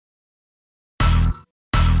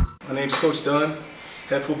My name's Coach Dunn,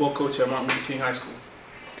 head football coach at MLK High School.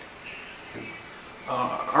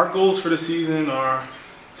 Our goals for the season are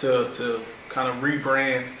to kind of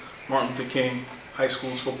rebrand Martin Luther King High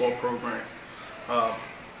School's football program.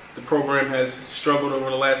 The program has struggled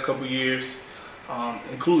over the last couple of years,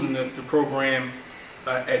 including the program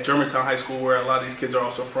at Germantown High School, where a lot of these kids are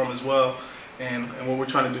also from as well. And what we're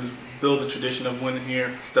trying to do is build a tradition of winning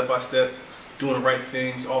here, step by step, doing the right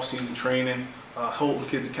things, off-season training, holding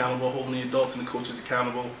kids accountable, holding the adults and the coaches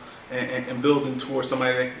accountable, and building towards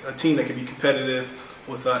a team that can be competitive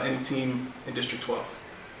with any team in District 12.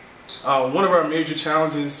 One of our major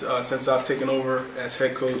challenges since I've taken over as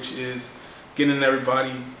head coach is getting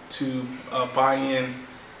everybody to buy in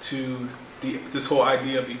to this whole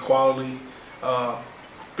idea of equality.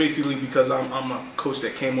 Basically, because I'm a coach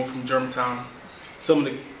that came over from Germantown, some of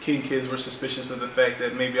the King kids were suspicious of the fact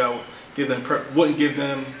that maybe I wouldn't give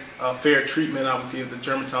them fair treatment. I would give the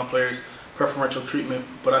Germantown players preferential treatment.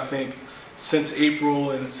 But I think since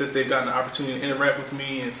April, and since they've gotten the opportunity to interact with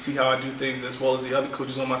me and see how I do things, as well as the other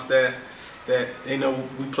coaches on my staff, that they know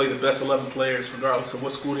we play the best 11 players regardless of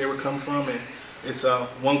what school they were coming from. And it's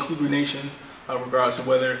one Cougar Nation, regardless of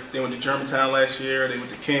whether they went to Germantown last year, or they went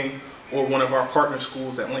to King, or one of our partner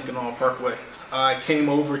schools at Lincoln Hall Parkway. I came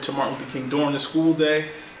over to Martin Luther King during the school day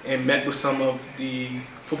and met with some of the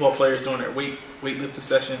football players during their weightlifting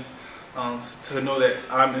session to know that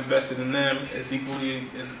I'm invested in them as equally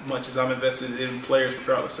as much as I'm invested in players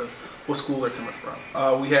regardless of what school they're coming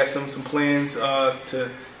from. We have some plans to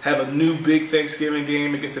have a new big Thanksgiving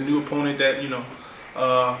game against a new opponent that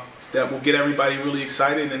that will get everybody really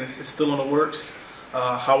excited, and it's still in the works.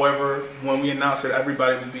 However, when we announce it,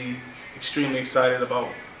 everybody will be extremely excited about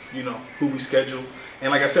who we schedule.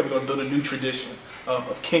 And like I said, we're going to build a new tradition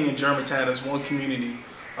of King and Germantown as one community,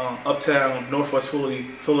 uptown, Northwest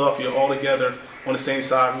Philadelphia, all together on the same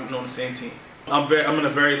side, rooting on the same team. I'm in a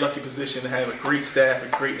very lucky position to have a great staff,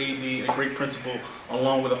 a great AD, and a great principal,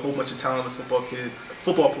 along with a whole bunch of talented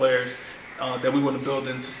football players that we want to build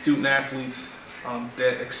into student athletes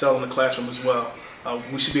that excel in the classroom as well.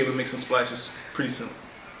 We should be able to make some splashes pretty soon.